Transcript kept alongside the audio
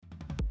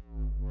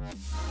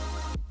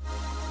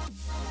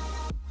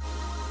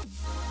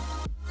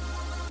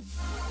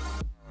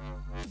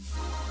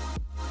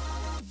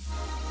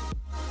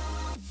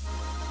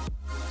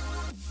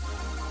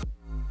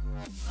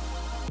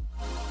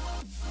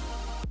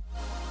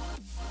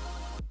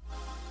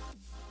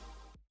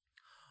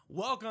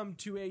Welcome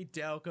to a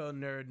Delco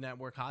Nerd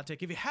Network hot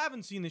take. If you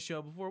haven't seen the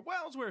show before,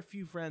 well, it's where a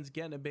few friends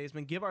get in a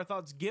basement, give our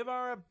thoughts, give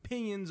our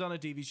opinions on a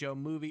TV show,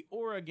 movie,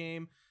 or a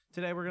game.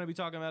 Today we're going to be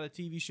talking about a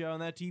TV show,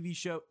 and that TV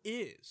show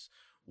is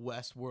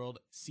Westworld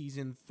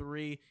Season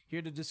 3.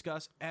 Here to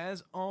discuss,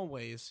 as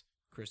always,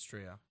 Chris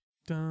Trio.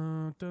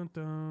 Dun, dun,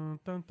 dun,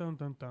 dun, dun,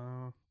 dun,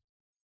 dun.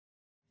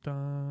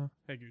 Dun.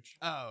 Hey, Gooch.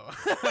 Oh,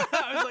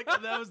 I was like,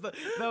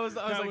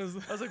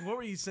 I was like, what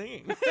were you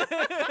singing?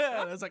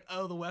 I was like,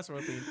 oh, the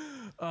Westworld theme.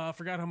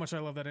 Forgot how much I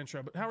love that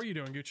intro. But how are you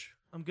doing, Gooch?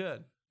 I'm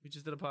good. We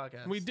just did a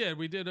podcast. We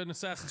did an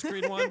Assassin's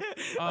Creed one.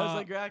 I was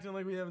like, you're acting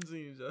like we haven't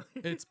seen each other.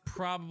 It's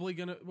probably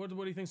gonna. What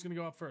do you think's gonna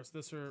go up first?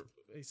 This or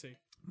AC?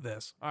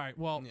 This. All right.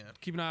 Well, Yeah.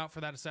 keep an eye out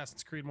for that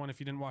Assassin's Creed one. If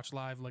you didn't watch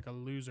live, like a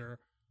loser,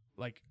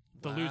 like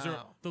the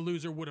Wow.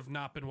 loser would have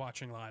not been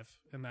watching live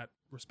in that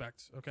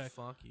respect. Okay.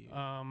 Fuck you.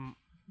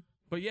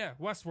 But yeah,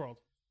 Westworld.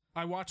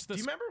 I watched this.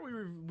 Do you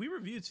remember we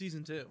reviewed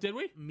season 2? Did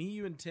we? Me,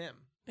 you, and Tim.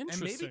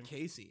 Interesting. And maybe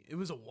Casey. It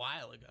was a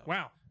while ago.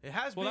 Wow. It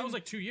has Well, been. that was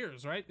like 2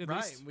 years, right? At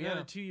right. least? We had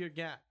a 2-year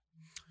gap.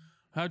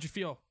 How'd you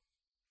feel?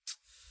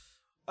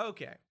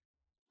 Okay.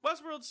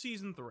 Westworld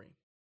Season 3.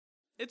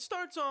 It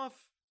starts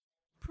off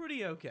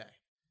pretty okay.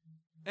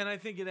 And I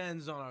think it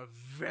ends on a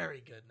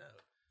very good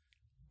note.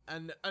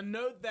 And a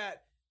note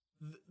that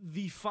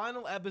the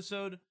final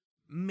episode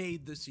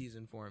made the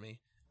season for me.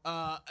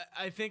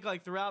 I think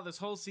like throughout this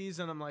whole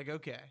season, I'm like,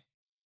 okay,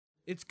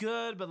 it's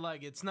good, but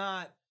like it's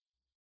not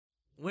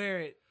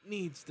where it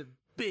needs to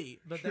be.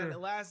 But then the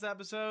last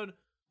episode,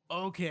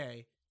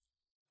 okay,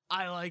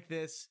 I like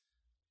this.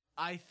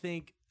 I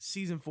think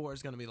season 4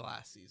 is going to be the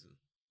last season.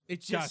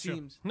 It just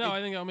seems. No,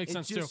 I think that makes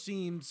sense too. It just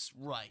seems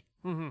right.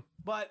 Mm-hmm.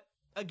 But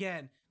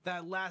again,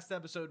 that last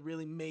episode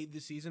really made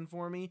the season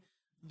for me.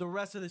 The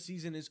rest of the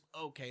season is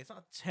okay. It's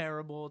not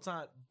terrible. It's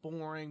not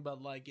boring,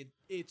 but like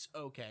it's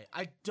okay.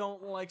 I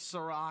don't like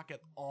Sirach at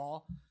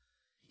all.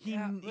 He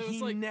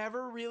like,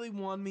 never really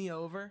won me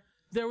over.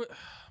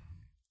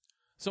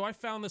 So I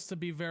found this to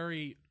be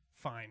very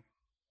fine.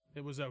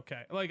 It was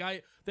okay.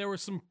 Like there were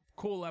some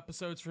cool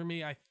episodes for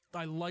me. I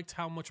liked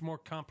how much more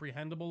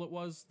comprehensible it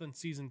was than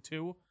season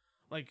 2.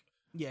 Like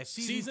yeah,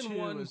 season 2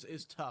 1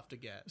 is tough to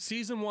get.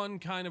 Season 1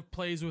 kind of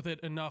plays with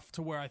it enough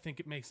to where I think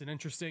it makes it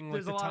interesting.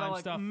 There's like the a lot time of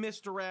like stuff.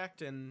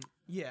 misdirect and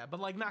yeah, but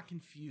like not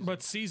confusing.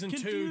 But season 2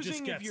 confusing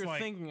just gets if you're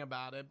like thinking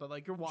about it, but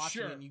like you're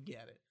watching Sure. it and you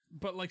get it.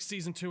 But like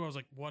season 2, I was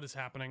like, what is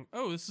happening?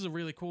 Oh, this is a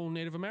really cool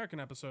Native American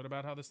episode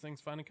about how this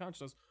thing's finding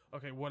consciousness.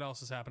 Okay, what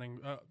else is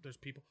happening? There's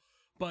people.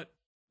 But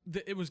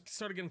it was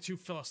started getting too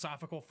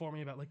philosophical for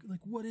me about like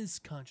what is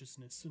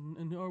consciousness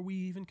and are we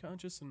even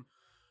conscious? And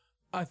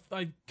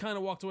I kind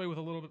of walked away with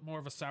a little bit more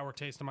of a sour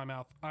taste in my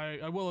mouth.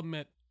 I will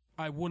admit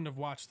I wouldn't have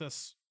watched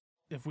this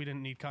if we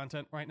didn't need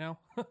content right now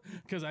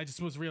because I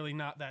just was really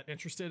not that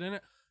interested in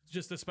it,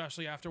 just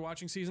especially after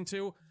watching season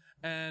 2.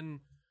 And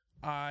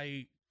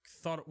I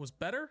thought it was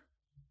better,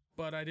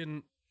 but I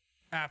didn't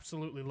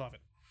absolutely love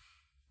it.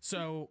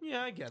 So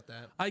yeah, I get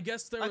that. I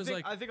guess there was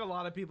I think a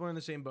lot of people are in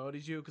the same boat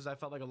as you because I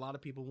felt like a lot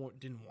of people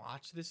didn't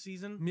watch this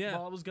season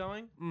while it was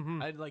going.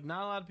 Mm-hmm. I had like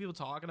not a lot of people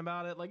talking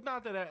about it. Like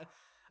not that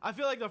I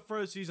feel like the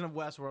first season of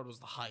Westworld was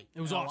the hype.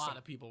 It was and awesome. A lot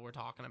of people were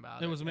talking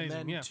about it. It was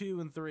amazing. And then yeah.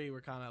 2 and 3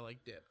 were kind of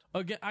like dipped.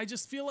 Again, I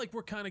just feel like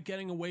we're kind of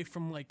getting away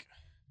from like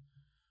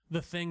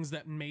the things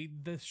that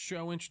made this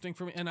show interesting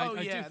for me. And I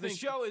do think the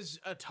show is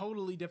a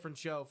totally different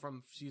show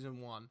from season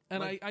 1. And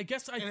like, I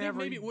guess I think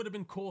maybe it would have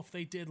been cool if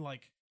they did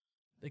like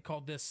they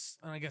called this,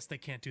 and I guess they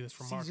can't do this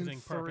for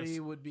marketing purpose.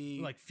 Season 3 would be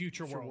like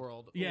Future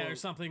World. Yeah, or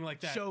something like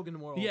that. Shogun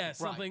World. Yeah,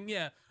 something. Right.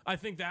 Yeah, I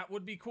think that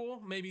would be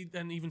cool. Maybe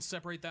then even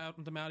separate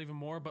them out even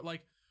more. But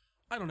like,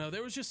 I don't know.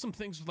 There was just some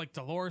things with like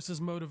Dolores's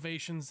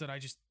motivations that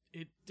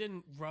it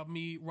didn't rub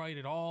me right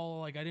at all.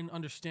 Like I didn't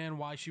understand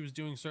why she was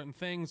doing certain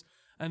things,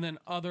 and then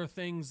other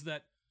things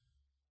that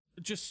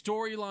just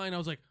storyline. I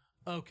was like,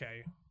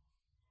 okay,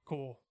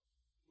 cool.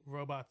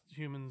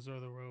 Humans are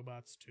the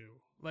robots too.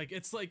 Like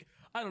it's like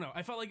I don't know.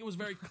 I felt like it was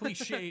very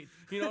cliched.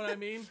 You know what I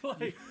mean?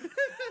 Like,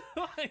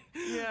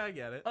 yeah, I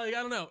get it. Like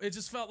I don't know. It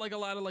just felt like a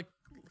lot of like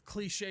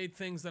cliched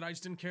things that I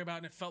just didn't care about,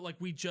 and it felt like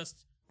we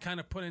just kind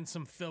of put in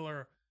some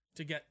filler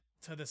to get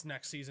to this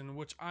next season,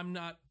 which I'm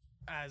not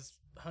as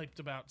hyped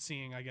about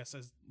seeing, I guess,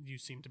 as you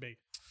seem to be.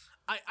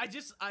 I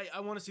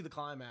want to see the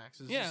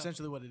climax. Is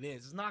essentially what it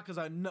is. It's not because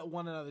I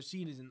want another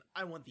season.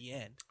 I want the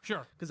end.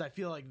 Sure. Because I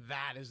feel like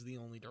that is the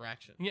only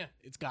direction. Yeah.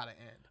 It's got to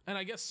end. And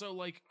I guess so,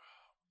 like,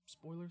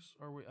 spoilers?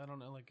 Or I don't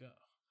know, like,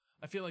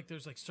 I feel like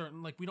there's, like,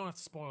 certain, like, we don't have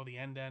to spoil the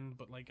end,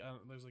 but, like,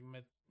 there's, like,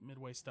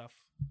 midway stuff,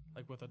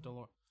 like, with a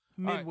Dolores.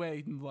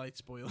 Midway light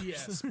spoilers. Yeah,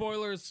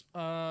 spoilers.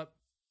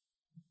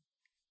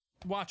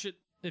 Watch it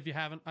if you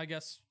haven't, I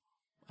guess.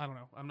 I don't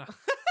know. I'm not...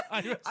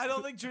 I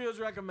don't think Trio's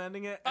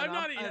recommending it. I'm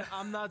not either. And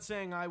I'm not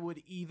saying I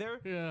would either.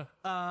 Yeah.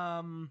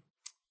 I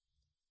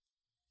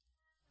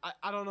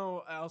don't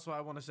know what else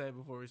I want to say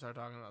before we start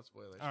talking about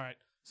spoilers. All right.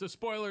 So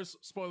spoilers.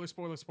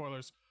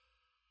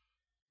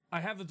 I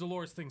have the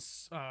Dolores thing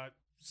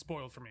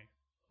spoiled for me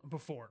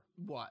before.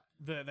 What?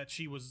 That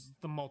she was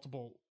the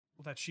multiple.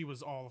 That she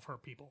was all of her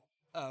people.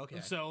 Oh,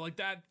 okay. So like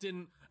that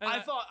didn't. I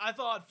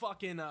thought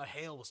fucking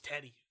Hale was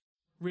Teddy.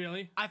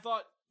 Really? I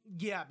thought,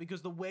 yeah,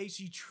 because the way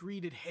she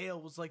treated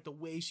Hale was like the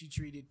way she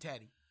treated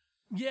Teddy.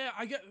 Yeah,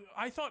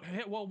 I thought.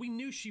 Well, we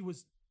knew she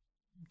was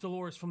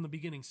Dolores from the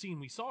beginning scene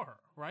we saw her,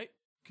 right?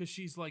 Because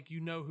she's like,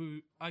 you know who.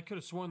 I could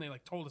have sworn they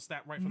like told us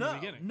that right from the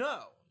beginning.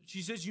 No,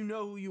 she says you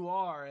know who you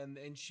are, and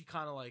she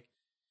kind of like,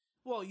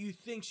 well, you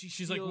think she's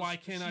steals, like, why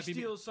can't I be? She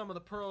steals some of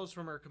the pearls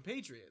from her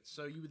compatriots,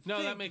 so you would no,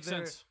 think that makes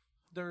sense.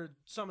 They're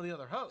some of the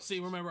other hosts. See,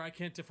 remember, I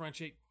can't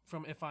differentiate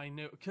from if I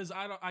knew, because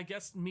I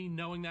guess me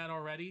knowing that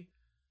already,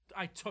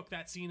 I took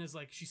that scene as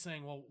like she's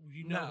saying, well,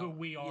 you know who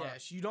we are. Yeah,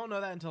 you don't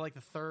know that until like the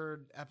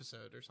 3rd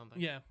episode or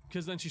something. Yeah,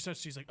 because then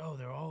she's like, oh,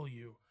 they're all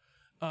you.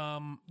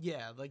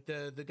 Yeah, like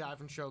the guy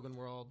from Shogun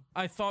World.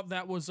 I thought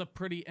that was a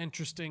pretty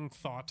interesting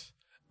thought,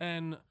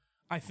 and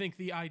I think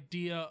the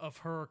idea of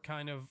her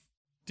kind of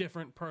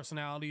different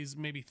personalities,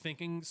 maybe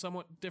thinking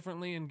somewhat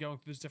differently and going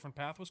through this different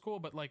path was cool,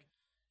 but like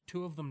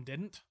 2 of them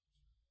didn't.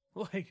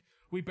 Like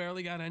we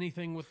barely got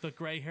anything with the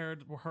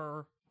gray-haired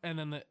her, and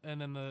then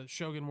the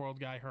Shogun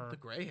World guy her. The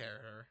gray hair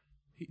her.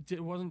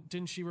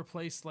 Didn't she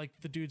replace like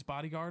the dude's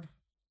bodyguard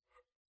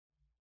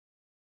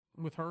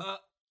with her?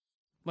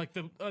 Like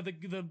the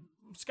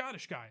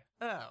Scottish guy.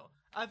 Oh,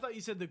 I thought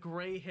you said the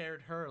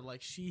gray-haired her,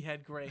 like she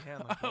had gray hair.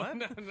 Like, what?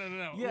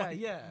 No. Yeah, like,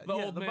 yeah. The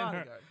old the man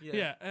bodyguard. her.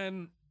 Yeah,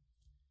 and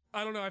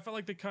I don't know. I felt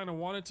like they kind of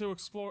wanted to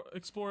explore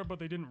it, but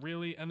they didn't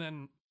really. And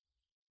then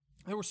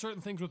there were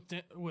certain things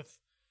with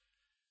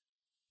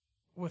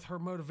her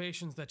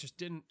motivations that just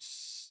didn't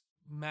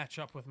match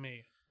up with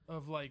me.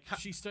 Of like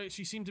she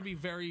seemed to be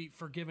very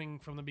forgiving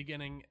from the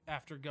beginning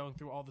after going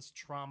through all this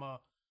trauma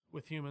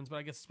with humans, but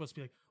I guess it's supposed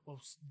to be like,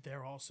 well,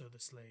 they're also the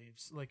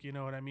slaves. Like, you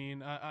know what I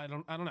mean? I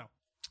don't know.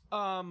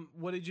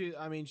 What did you?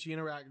 I mean, she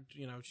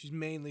she's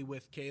mainly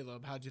with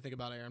Caleb. How'd you think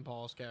about Aaron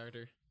Paul's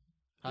character?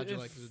 How'd you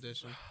like his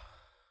addition?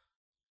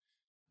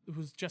 It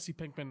was Jesse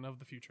Pinkman of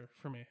the future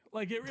for me.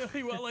 Like it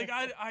really well. Like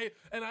I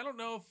don't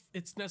know if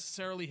it's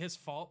necessarily his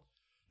fault,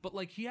 but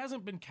like he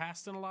hasn't been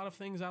cast in a lot of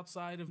things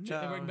outside of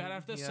Breaking Bad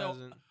after this, so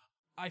hasn't.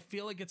 I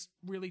feel like it's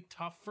really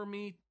tough for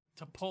me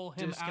to pull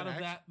him out of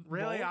that.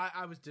 Really, role.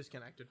 I was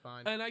disconnected.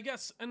 Fine, and I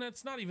guess, and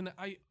it's not even that.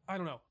 I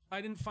don't know.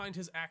 I didn't find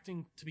his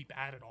acting to be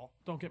bad at all.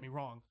 Don't get me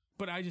wrong,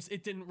 but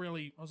it didn't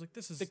really. I was like,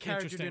 this is the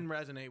character interesting. didn't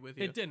resonate with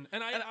you. It didn't,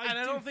 and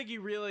I don't think he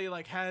really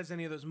like has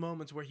any of those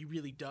moments where he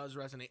really does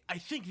resonate. I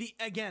think the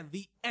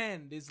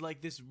end is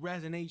like this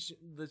resonation,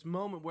 this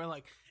moment where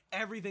like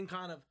everything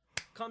kind of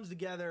comes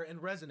together and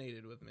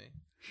resonated with me.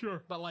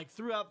 Sure. But like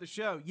throughout the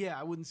show, yeah,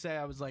 I wouldn't say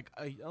I was like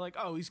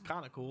oh, he's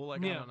kind of cool.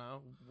 Like, I don't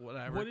know,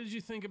 whatever. What did you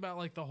think about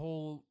like the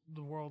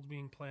world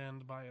being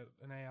planned by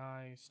an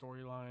AI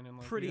storyline and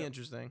like pretty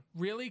interesting?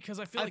 Really? Because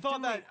I feel I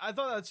thought that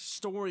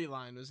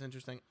storyline was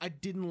interesting. I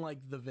didn't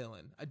like the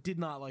villain. I did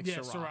not like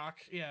Sirach.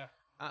 Yeah.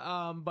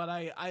 But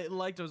I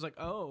liked. I was like,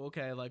 oh,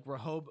 okay, like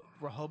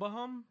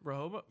Rehoboam.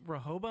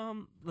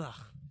 Ugh.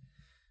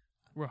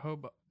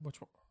 Which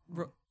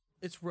one?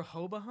 It's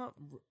Rehoboam.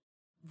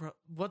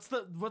 What's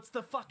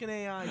the fucking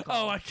AI called?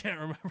 Oh, I can't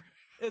remember.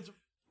 It's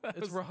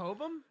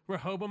Rehoboam?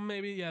 Rehoboam,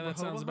 maybe? Yeah, that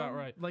sounds about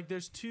right. Like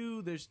there's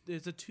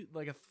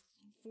a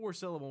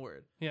 4-syllable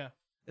word. Yeah.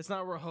 It's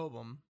not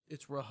Rehoboam.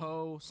 It's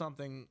Reho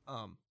something.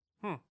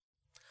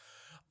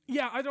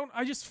 Yeah,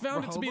 I just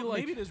found Rehoboam? It to be like,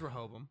 maybe it is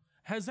Rehoboam.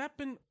 Has that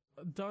been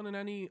done in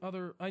any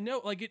other? I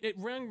know, like it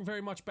rang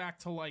very much back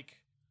to like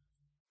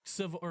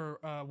Civil or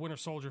Winter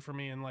Soldier for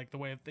me, and like the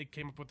way they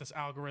came up with this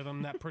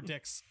algorithm that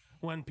predicts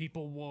when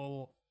people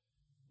will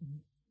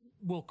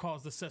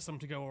cause the system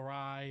to go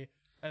awry,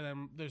 and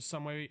then there's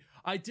some way.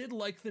 I did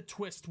like the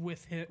twist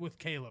with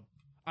Caleb.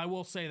 I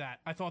will say that.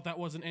 I thought that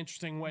was an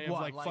interesting way of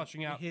like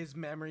fleshing out his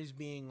memories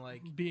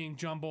being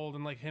jumbled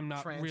and like him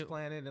not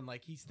transplanted and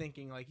like he's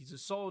thinking like he's a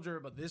soldier,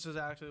 but this is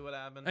actually what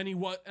happened. And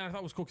and I thought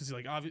it was cool because he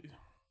like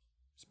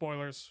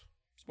spoilers.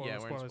 Yeah,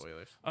 we're in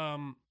spoilers.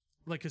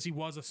 Like because he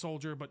was a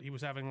soldier, but he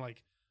was having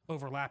like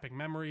overlapping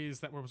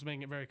memories that was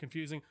making it very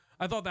confusing.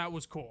 I thought that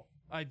was cool.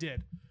 I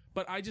did.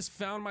 But I just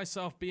found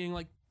myself being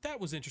like, that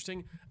was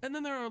interesting. And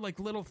then there are like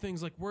little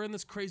things like we're in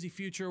this crazy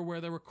future where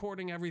they're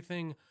recording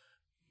everything,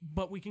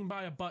 but we can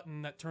buy a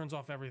button that turns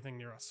off everything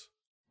near us.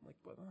 Like,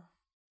 but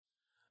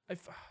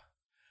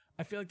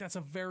I feel like that's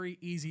a very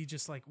easy,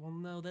 just like, well,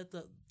 no, that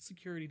the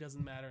security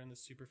doesn't matter in this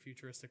super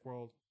futuristic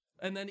world.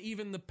 And then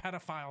even the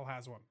pedophile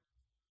has one.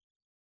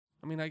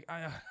 I mean,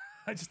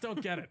 I just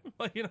don't get it.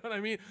 Like, you know what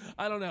I mean?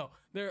 I don't know.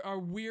 There are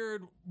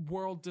weird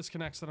world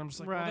disconnects that I'm just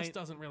like, well, this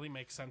doesn't really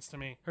make sense to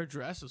me. Her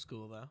dress was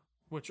cool though.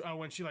 Which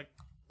when she like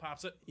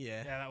pops it,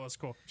 yeah, that was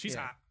cool. She's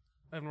hot.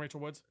 Evan Rachel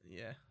Woods.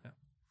 Yeah,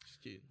 she's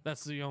cute.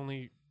 That's the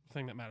only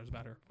thing that matters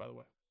about her, by the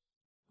way.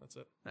 That's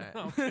it.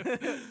 All No,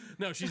 right.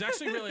 no, she's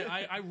actually really.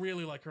 I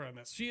really like her in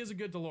this. She is a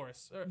good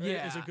Dolores.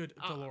 Is a good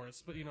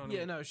Dolores, but you know what I Yeah,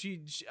 mean. no,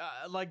 she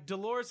like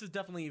Dolores has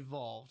definitely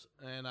evolved,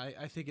 and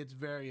I think it's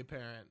very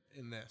apparent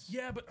in this.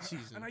 Yeah, but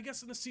season. and I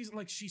guess in this season,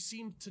 like she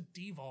seemed to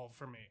devolve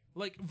for me,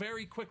 like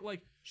very quick.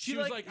 Like She, she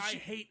was like, like, I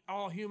hate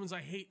all humans.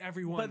 I hate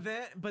everyone.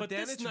 but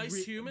then this it's nice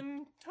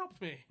human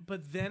helped me.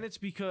 But then it's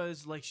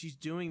because like she's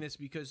doing this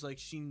because like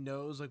she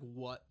knows like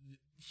what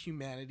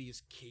humanity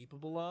is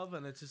capable of,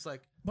 and it's just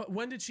like But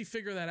when did she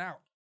figure that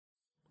out?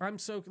 I'm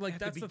so like at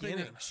that's the the thing.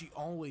 beginning. She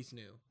always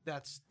knew.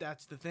 That's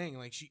the thing.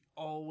 Like she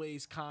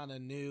always kind of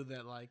knew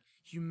that like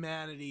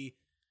humanity,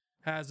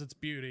 Has its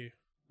beauty,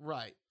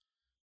 right?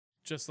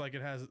 just like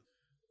it has.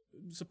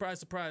 Surprise,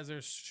 surprise!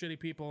 There's shitty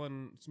people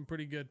and some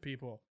pretty good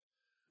people.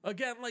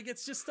 Again, like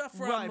it's just stuff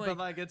where Right, I'm like, but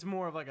like it's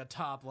more of like a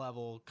top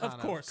level kind Of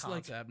course,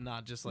 like- concept,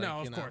 not just like no,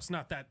 you of know. course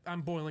not that.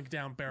 I'm boiling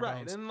down bare Right,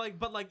 bones. and like,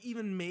 but like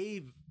even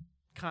Maeve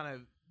kind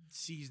of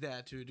sees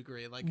that to a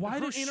degree. Like Why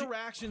her does she-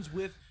 interactions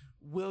with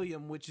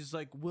William, which is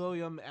like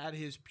William at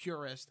his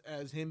purest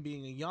as him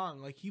being a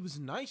young, like he was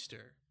nice to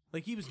her.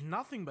 Like he was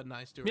nothing but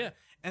nice to her. Yeah.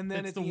 And then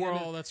It's at the the end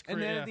world of, that's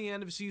and then crea- at the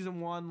end of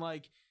season 1,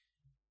 like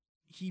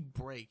he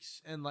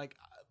breaks, and like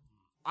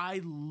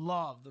I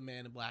love the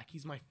Man in Black.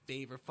 He's my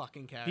favorite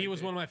fucking character. He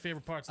was one of my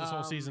favorite parts of this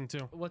whole season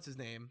too. What's his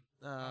name?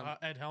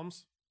 Ed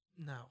Helms.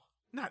 No,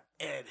 not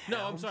Ed. No,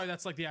 I'm Helms. sorry.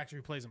 That's like the actor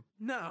who plays him.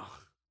 No,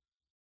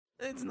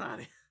 it's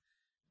not.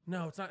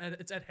 No, it's not Ed.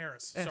 It's Ed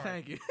Harris. Ed, Sorry.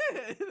 thank you.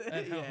 Ed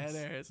Yeah, Helms.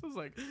 Ed Harris. I was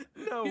like,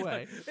 no He's way.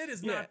 like, it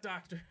is Yeah. not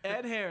Doctor.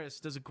 Ed Harris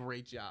does a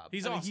great job.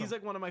 He's I mean, awesome. He's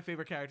like one of my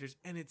favorite characters,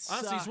 and it's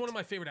Honestly, he's one of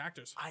my favorite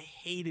actors. I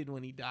hated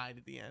when he died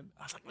at the end.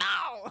 I was like,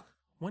 no.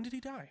 When did he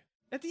die?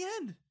 At the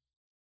end,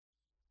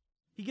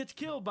 he gets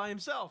killed by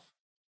himself.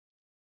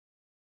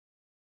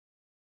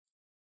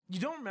 You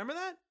don't remember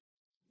that?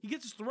 He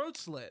gets his throat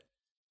slit.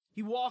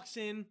 He walks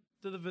in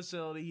to the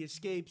facility. He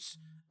escapes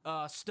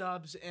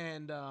Stubbs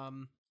and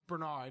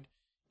Bernard,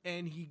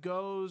 and he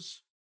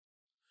goes.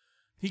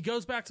 He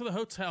goes back to the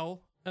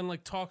hotel and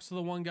like talks to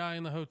the one guy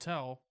in the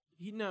hotel.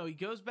 He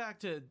goes back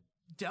to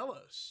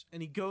Delos,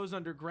 and he goes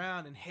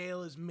underground, and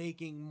Hale is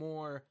making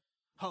more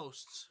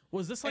hosts.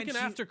 Was this like And an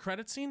she- after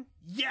credit scene?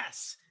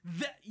 Yes,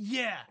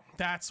 yeah.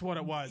 That's what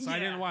it was. I Yeah.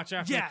 didn't watch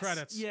after Yes, the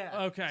credits.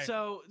 Yeah. Okay.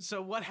 So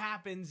what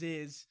happens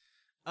is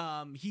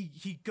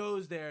he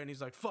goes there and he's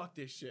like, fuck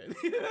this shit.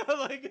 You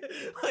know,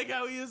 like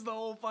how he is the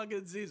whole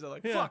fucking season.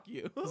 Like, Yeah. fuck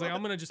you. He's like,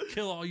 I'm gonna just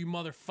kill all you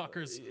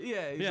motherfuckers.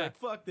 Yeah, he's Yeah. like,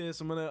 fuck this.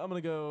 I'm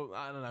gonna go.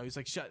 I don't know. He's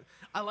like, shut.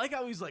 I like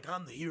how he's like,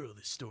 I'm the hero of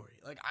this story.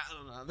 Like, I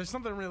don't know. There's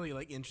something really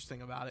like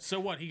interesting about it. So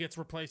what? He gets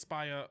replaced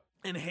by a.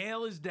 And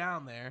Hale is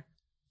down there,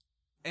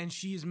 and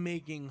she's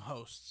making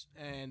hosts,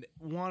 and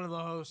one of the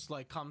hosts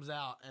like comes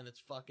out, and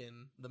it's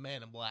fucking the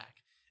Man in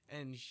Black,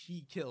 and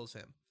she kills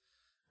him.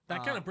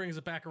 That kind of brings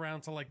it back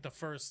around to like the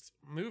first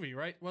movie,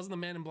 right? Wasn't the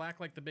Man in Black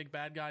like the big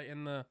bad guy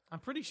in the? I'm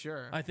pretty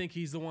sure. I think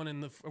he's the one in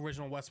the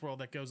original Westworld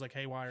that goes like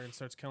haywire and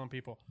starts killing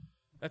people.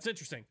 That's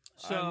interesting.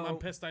 So, I'm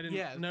pissed. I didn't.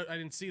 yeah. No, I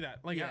didn't see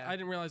that. Like Yeah. I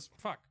didn't realize.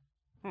 Fuck.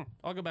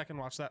 I'll go back and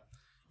watch that.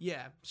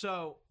 Yeah.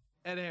 So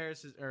Ed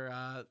Harris is,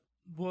 or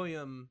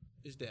William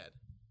is dead.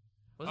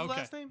 What's his Okay.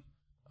 last name?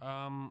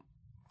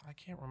 I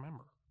can't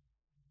remember.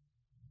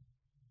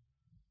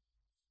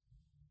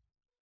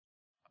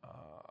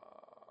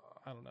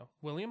 I don't know.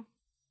 William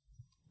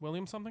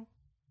something?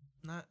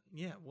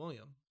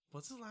 William.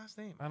 What's his last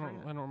name? I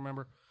don't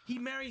remember. He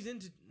marries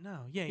into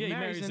he he marries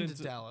marries into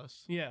into-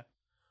 Dallas. Yeah.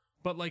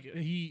 But like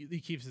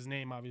he keeps his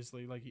name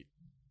obviously. Like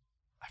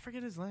I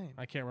forget his name.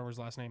 I can't remember his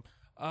last name.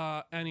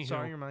 Anywho.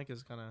 Sorry, your mic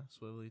is kind of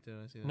swivelly too.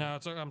 I see that. No,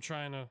 it's I'm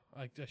trying to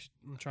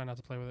I'm trying not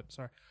to play with it.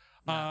 Sorry.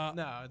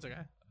 No, it's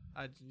okay.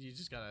 You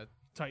just gotta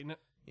Tighten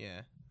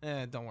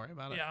it. don't worry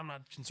about it. Yeah, I'm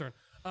not concerned.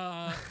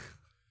 I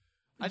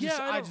don't-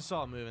 just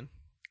saw it moving.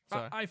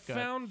 Sorry. I Go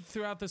ahead. found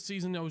throughout the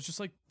season I was just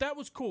like that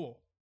was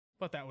cool,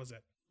 but that was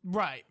it.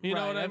 Right. You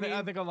know right. what I I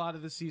mean? think a lot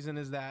of the season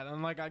is that,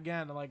 and like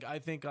again, like I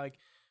think like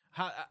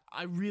how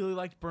I really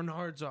liked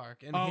Bernard's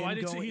arc, and Oh, him I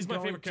did too. going- He's my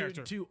going favorite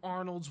character. to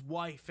Arnold's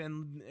wife,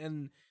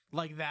 and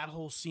like that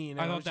whole scene.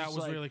 I And thought that just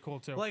was like- really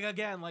cool too. Like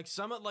again, like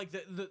some of like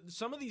the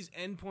some of these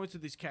endpoints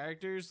of these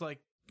characters,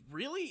 like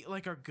really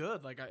like are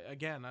good. Like I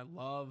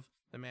love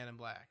the Man in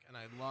Black, and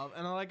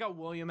I like how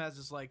William has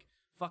this like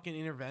fucking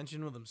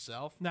intervention with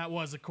himself. That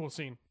was a cool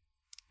scene.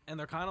 And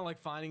they're kind of like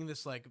finding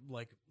this like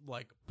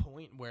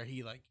point where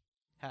he like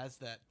has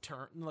that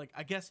turn, like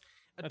I guess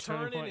a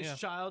turning turn in point, his yeah.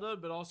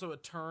 childhood, but also a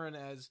turn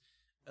as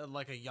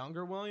like a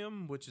younger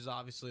William, which is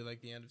obviously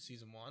like the end of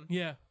season 1.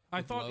 Yeah, I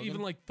With thought Logan?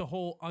 even like the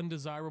whole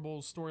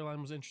undesirable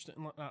storyline was interesting.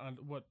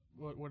 What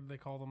did they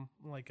call them?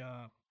 Like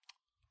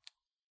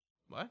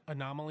What?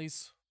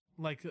 anomalies.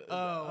 Like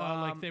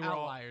like they were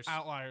outliers. all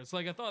outliers.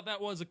 Like I thought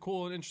that was a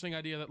cool and interesting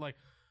idea that like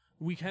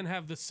we can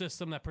have the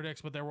system that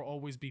predicts, but there will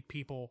always be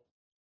people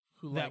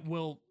Who that like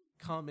will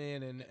come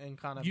in and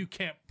kind of you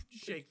can't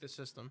shake the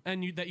system.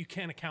 and that you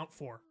can't account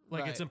for.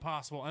 Like it's Right.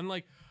 impossible. And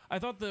like I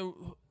thought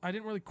I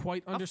didn't really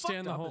quite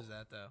understand the How fucked whole. up is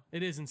that though?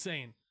 It is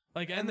insane.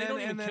 Like and they don't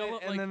even kill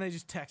it. and Like then they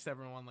just text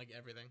everyone like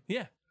everything.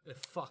 yeah, It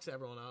fucks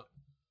everyone up.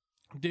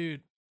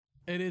 Dude,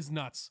 it is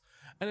nuts.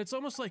 And it's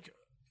almost like,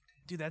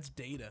 Dude, that's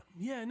data.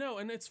 yeah, no,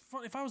 and it's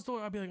fun. If I was Doyle,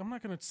 I'd be like, I'm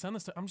not going to send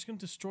this I'm just going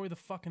to destroy the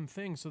fucking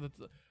thing so that,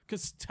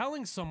 because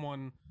telling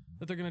someone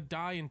that they're going to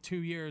die in 2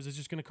 years is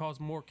just going to cause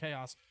more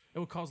chaos. It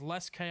would cause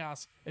less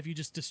chaos if you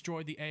just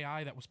destroyed the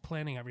AI that was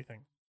planning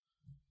everything.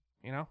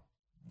 You know?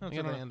 That's You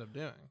what know- they end up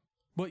doing.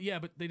 But yeah,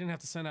 but they didn't have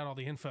to send out all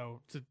the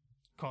info to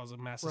cause a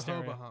mass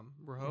hysteria.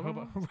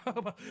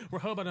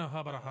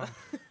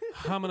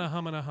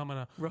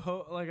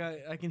 Like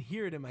I can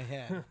hear it in my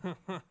head.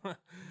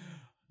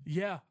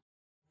 Yeah.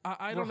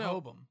 I don't know.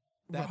 Rehoboam.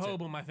 That's it.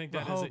 Rehoboam, I think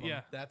that is it, Rehoboam.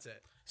 yeah. That's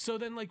it. So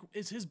then, like,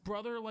 is his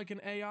brother like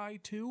an AI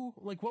too?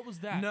 Like, what was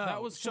that? No,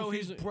 That was so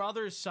his confusing.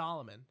 brother is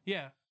Solomon.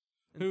 Yeah.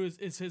 Who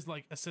is his,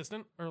 like,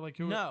 assistant? Or, like,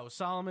 who? No,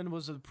 Solomon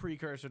was a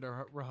precursor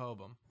to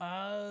Rehoboam.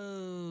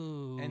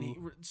 Oh. And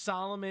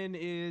Solomon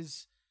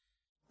is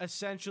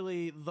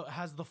essentially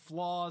has the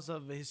flaws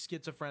of his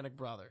schizophrenic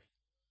brother.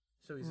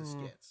 So he's a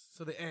schiz.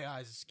 So the AI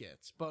is a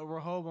schiz. But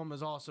Rehoboam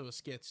is also a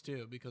schiz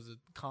too because it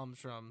comes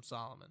from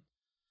Solomon.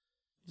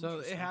 So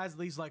it has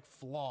these like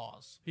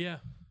flaws. Yeah.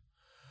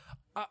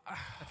 I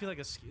feel like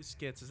a schiz.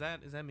 Is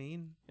that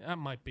mean? That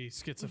might be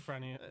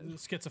schizophrenia.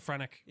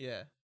 Schizophrenic.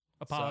 Yeah.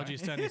 Apologies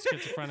Sorry. to any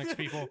schizophrenics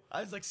people.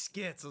 I was like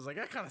schiz. I was like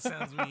that kind of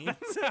sounds mean.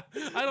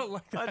 I don't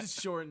like that. I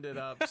just shortened it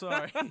up.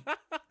 Sorry.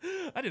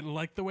 I didn't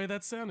like the way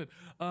that sounded.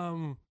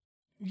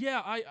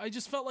 Yeah, I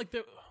just felt like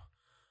that.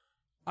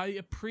 I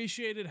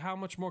appreciated how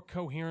much more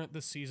coherent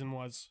this season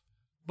was,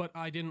 but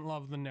I didn't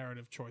love the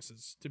narrative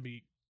choices, to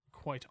be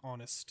quite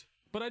honest.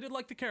 But I did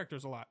like the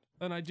characters a lot,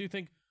 and I do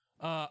think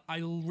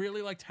I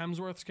really liked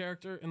Hemsworth's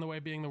character in the way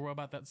being the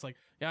robot that's like,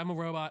 yeah, I'm a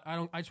robot.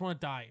 I just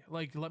want to die.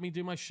 Like, let me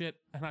do my shit,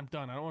 and I'm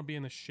done. I don't want to be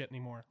in this shit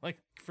anymore. Like,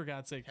 for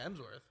God's sake,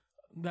 Hemsworth.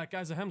 that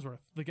guy's a Hemsworth,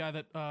 the guy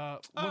that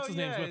what's his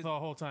name's with the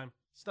whole time.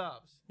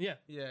 Stubbs. Yeah.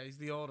 Yeah, he's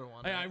the older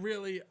one. I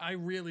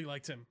really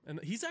liked him, and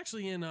he's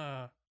actually in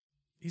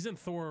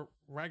Thor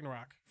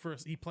Ragnarok.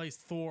 First, he plays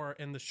Thor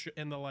in the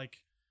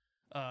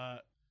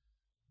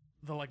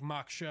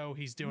mock show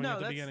he's doing at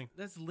the beginning.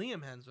 That's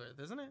Liam Hemsworth,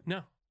 isn't it?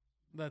 No,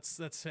 that's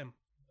him.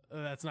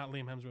 That's not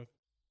Liam Hemsworth.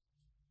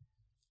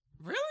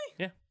 Really?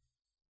 Yeah,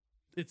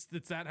 it's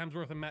that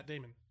Hemsworth and Matt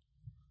Damon.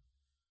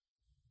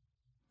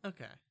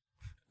 Okay.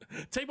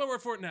 Take my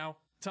word for it now.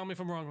 Tell me if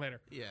I'm wrong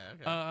later. Yeah.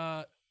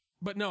 Okay.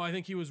 But no, I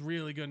think he was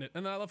really good in it,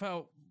 and I love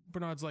how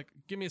Bernard's like,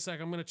 "Give me a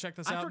sec, I'm gonna check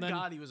this I out."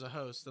 forgot And he was a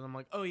host, and I'm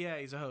like, oh yeah,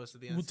 he's a host at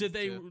the end. well, of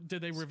season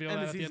did they reveal End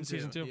that of at the end of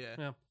season season two,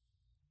 2? yeah.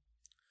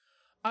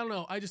 I don't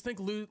know. I just think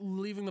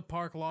leaving the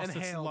park lost And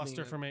its Hale luster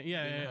being for me.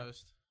 Yeah, being yeah, a yeah.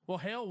 host. Well,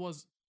 Hale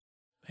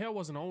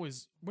wasn't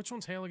always. Which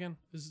one's Hale again?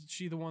 Is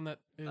she the one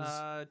that is?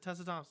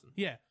 Tessa Thompson.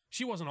 Yeah,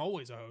 she wasn't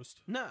always a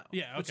host. No.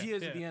 Yeah, But okay, she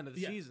is yeah, at the end of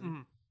the yeah, season,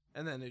 mhm.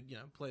 and then it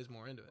plays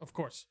more into it. Of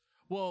course.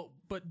 Well,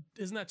 but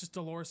isn't that just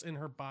Dolores in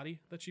her body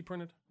that she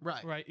printed?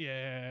 Right. Right.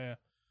 Yeah.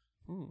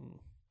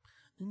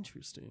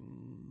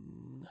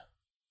 Interesting.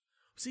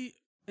 See,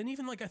 and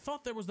even like I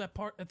thought there was that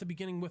part at the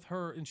beginning with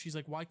her, and she's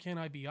like, "Why can't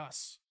I be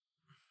us?"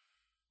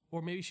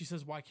 Or maybe she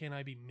says, "Why can't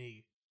I be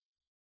me?"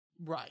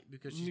 Right,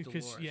 because she's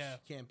Dolores. yeah.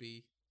 She can't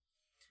be.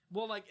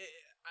 Well, like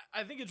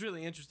I think it's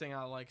really interesting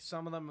how like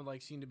some of them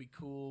like seem to be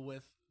cool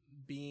with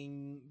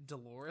being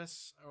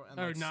Dolores,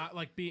 Or not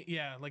like being,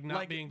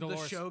 not being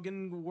Dolores. The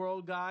Shogun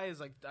World guy is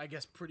like, I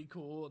guess, pretty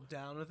cool,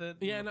 down with it.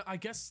 Yeah, and I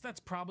guess that's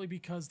probably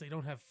because they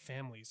don't have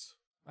families.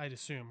 I'd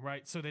assume,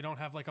 right? So they don't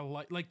have like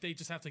like they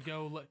just have to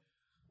go like.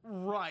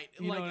 Right,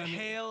 You know like what I mean?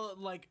 Hale,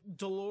 like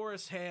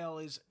Dolores Hale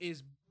is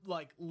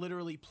like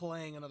literally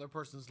playing another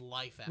person's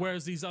life out.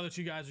 Whereas these other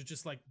two guys are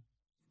just like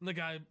that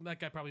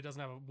guy probably doesn't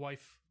have a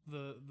wife,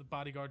 the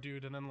bodyguard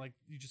dude, and then like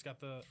you just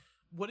got the.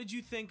 What did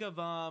you think of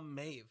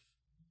Maeve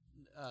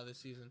this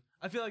season?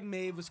 I feel like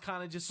Maeve was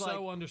kind of just So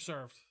like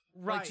underserved.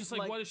 right, Like, just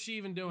like, what is she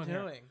even doing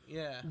here?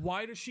 Yeah.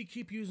 Why does she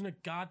keep using a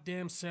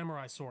goddamn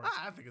samurai sword?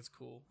 I think it's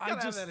cool. I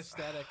Gotta just- have that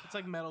aesthetic. It's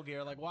like Metal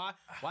Gear. Like why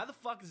the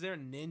fuck is there a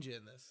ninja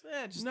in this?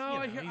 Just,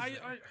 No, you know,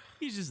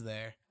 he's just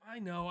there. I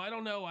know. I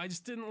don't know. I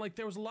just didn't like.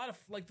 There was a lot of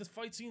like the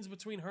fight scenes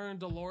between her and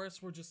Dolores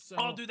were just so.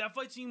 Oh, dude, that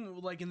fight scene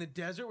like in the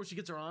desert where she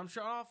gets her arm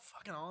shot off,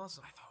 fucking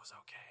awesome. I thought it was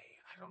okay.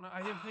 I don't know.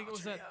 I didn't think it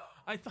was that.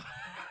 I thought.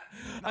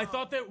 I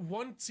thought that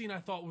one scene I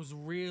thought was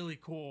really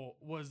cool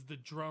was the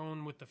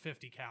drone with the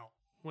 50 cal.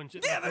 When she,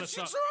 Yeah, like, that lifts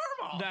shoots up.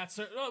 her arm off. That's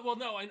her. Oh, well,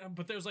 no,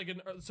 but there's like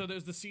so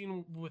there's the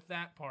scene with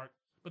that part,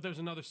 but there's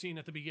another scene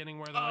at the beginning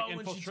where they're like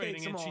when she infiltrating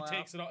takes and them she all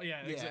takes out. it all. Yeah,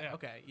 Yeah. exactly.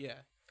 Okay. Yeah.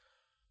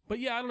 But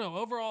yeah, I don't know.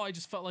 Overall, I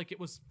just felt like it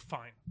was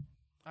fine.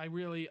 I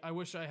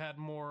wish I had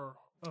more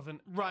of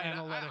an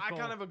analytical. I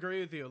kind of agree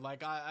with you.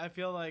 Like I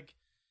feel like,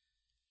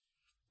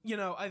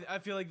 I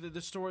feel like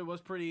the story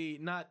was pretty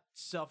not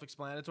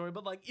self-explanatory,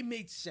 but like it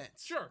made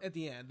sense. Sure. At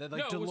the end, that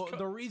like No, it was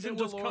the reason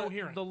it was Dolores,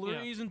 coherent. the Yeah.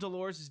 reason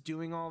Dolores is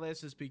doing all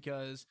this is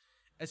because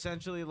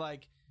essentially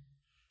like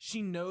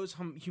she knows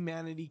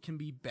humanity can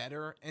be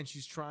better, and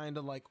she's trying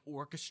to like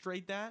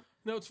orchestrate that.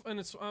 No,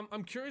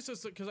 I'm curious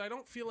as to because I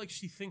don't feel like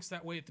she thinks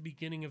that way at the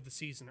beginning of the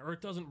season, or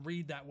it doesn't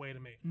read that way to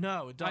me.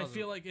 No, it doesn't. I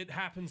feel like it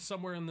happens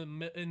somewhere in the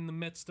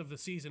midst of the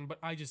season, but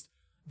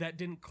that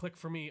didn't click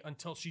for me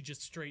until she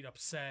just straight up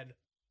said,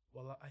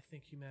 well, I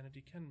think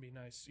humanity can be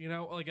nice. You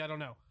know, like, I don't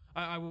know.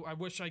 I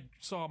wish I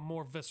saw a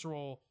more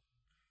visceral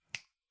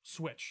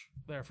switch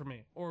there for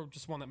me, or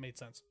just one that made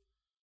sense.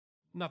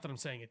 Not that I'm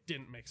saying it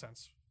didn't make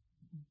sense.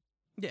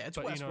 Yeah, it's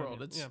But Westworld. you know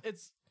what I mean.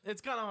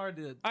 It's kind of hard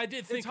to. I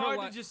did think it's hard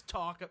to just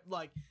talk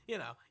like, you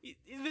know,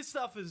 this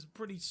stuff is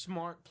pretty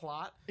smart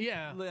plot.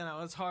 Yeah. You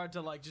know, it's hard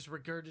to like just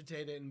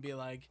regurgitate it and be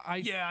like,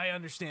 I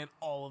understand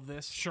all of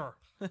this. Sure.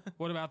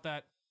 What about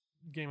that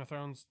Game of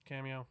Thrones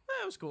cameo?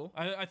 It was cool.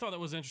 I thought that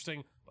was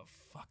interesting, but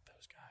fuck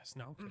those guys.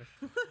 No, I'm kidding.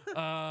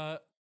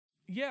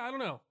 Yeah, I don't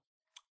know.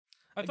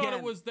 I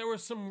thought there were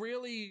some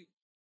really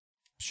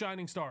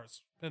shining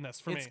stars in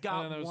this for me. It's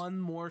got one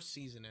more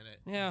season in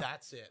it. Yeah.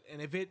 That's it.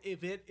 And if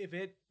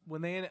it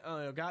when they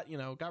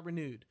got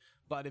renewed,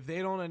 but if they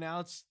don't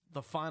announce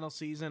the final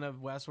season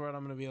of Westworld,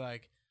 I'm gonna be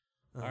like,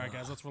 all right,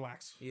 guys, let's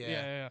relax.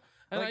 Yeah.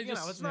 And like,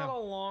 it's not a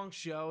long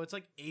show. It's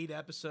like 8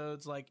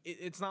 episodes. Like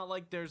it's not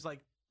like there's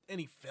like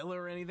any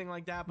filler or anything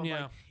like that. But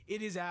like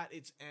it is at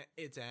its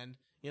end.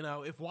 You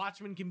know, if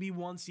Watchmen can be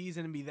one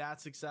season and be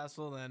that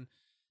successful, then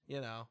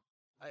you know,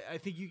 I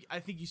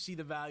think you see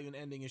the value in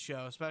ending a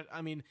show. Especially,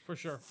 I mean, for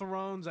sure.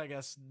 Thrones, I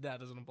guess that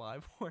doesn't apply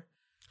for.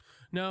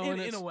 No,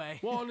 in a way.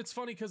 Well, and it's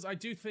funny because I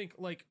do think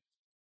like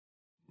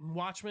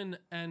Watchmen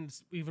and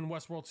even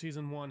Westworld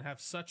season 1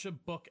 have such a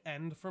book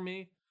end for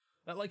me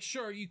that, like,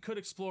 sure, you could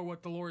explore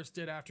what Dolores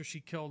did after she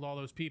killed all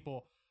those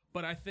people,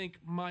 but I think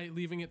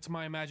leaving it to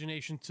my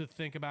imagination to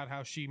think about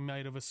how she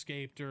might have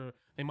escaped or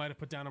they might have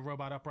put down a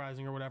robot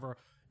uprising or whatever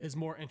is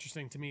more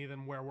interesting to me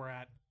than where we're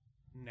at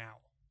now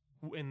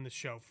in the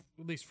show,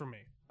 at least for me.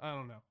 I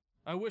don't know.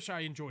 I wish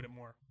I enjoyed it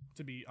more,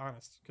 to be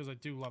honest, because I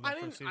do love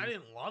it. I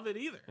didn't love it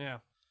either. Yeah.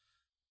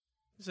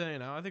 So, you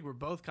know, I think we're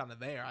both kind of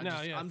there.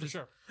 I'm for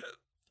sure.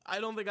 I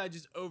don't think I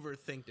just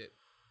overthinked it.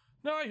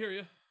 No, I hear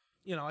you.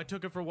 You know, I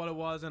took it for what it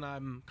was, and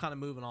I'm kind of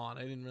moving on.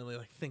 I didn't really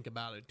like think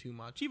about it too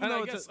much. Even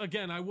though I guess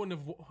again,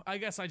 I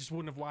guess I just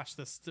wouldn't have watched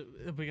this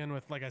to begin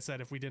with. Like I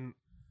said, if we didn't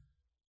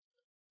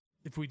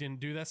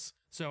do this,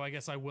 so I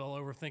guess I will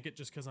overthink it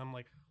just because I'm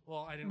like,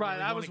 well, I didn't. Right,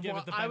 really want to give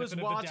it the I was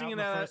benefit of the watching doubt it in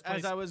the first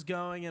as place. I was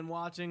going and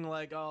watching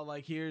like, oh,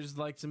 like here's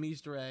like some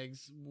Easter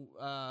eggs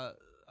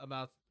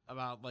about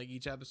like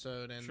each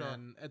episode, and Sure.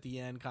 then at the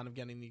end, kind of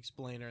getting the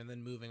explainer and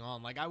then moving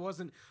on. Like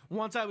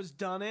once I was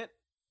done it,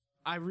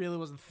 I really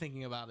wasn't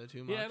thinking about it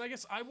too much. Yeah, and I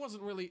guess I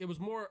wasn't really. It was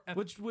more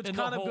which in kind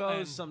the of whole goes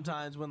end.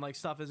 sometimes when like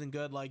stuff isn't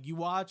good. Like you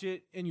watch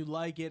it and you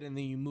like it, and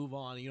then you move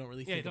on. And you don't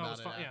really think about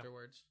it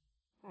afterwards.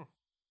 I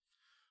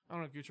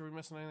don't know, Gooch, are we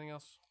missing anything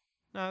else?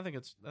 No, I think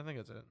it's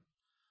it.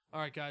 All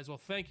right, guys. Well,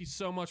 thank you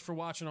so much for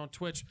watching on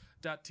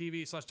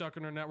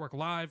twitch.tv/Delco Network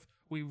Live.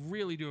 We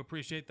really do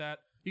appreciate that.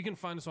 You can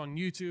find us on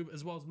YouTube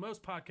as well as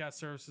most podcast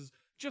services.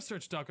 Just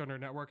search Delco Nerd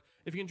Network.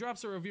 If you can drop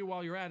us a review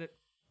while you're at it,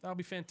 that'll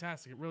be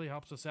fantastic. It really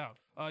helps us out.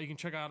 You can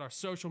check out our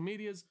social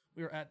medias.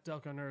 We are at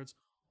Delco Nerds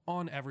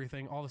on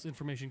everything. All this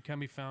information can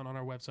be found on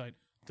our website,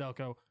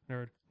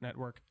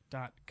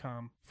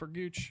 DelcoNerdNetwork.com. For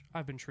Gooch,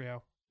 I've been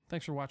Trio.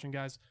 Thanks for watching,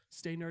 guys.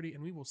 Stay nerdy,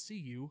 and we will see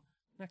you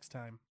next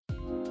time.